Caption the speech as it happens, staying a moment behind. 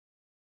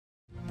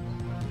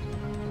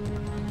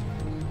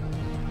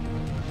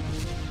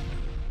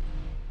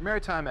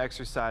Maritime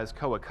exercise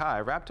Koa Kai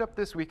wrapped up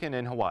this weekend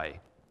in Hawaii.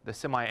 The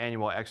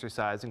semi-annual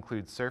exercise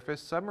includes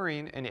surface,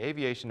 submarine, and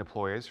aviation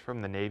deployers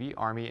from the Navy,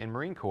 Army, and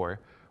Marine Corps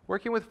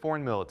working with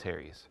foreign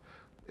militaries.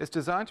 It's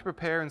designed to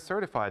prepare and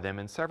certify them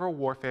in several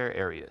warfare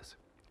areas.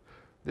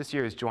 This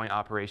year's joint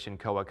operation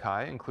Koa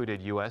Kai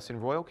included U.S.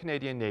 and Royal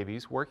Canadian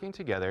Navies working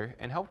together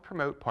and helped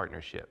promote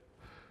partnership.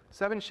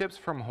 7 ships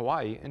from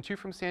Hawaii and 2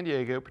 from San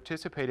Diego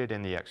participated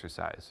in the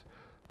exercise.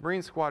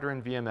 Marine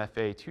Squadron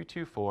VMFA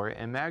 224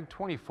 and MAG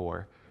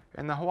 24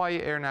 and the Hawaii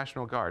Air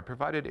National Guard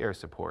provided air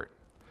support.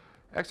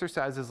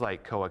 Exercises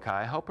like Koa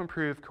Kai help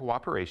improve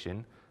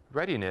cooperation,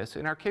 readiness,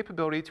 and our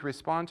capability to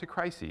respond to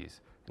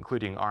crises,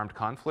 including armed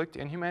conflict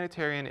and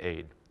humanitarian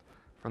aid.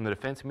 From the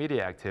Defense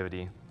Media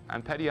Activity,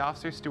 I'm Petty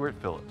Officer Stuart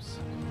Phillips.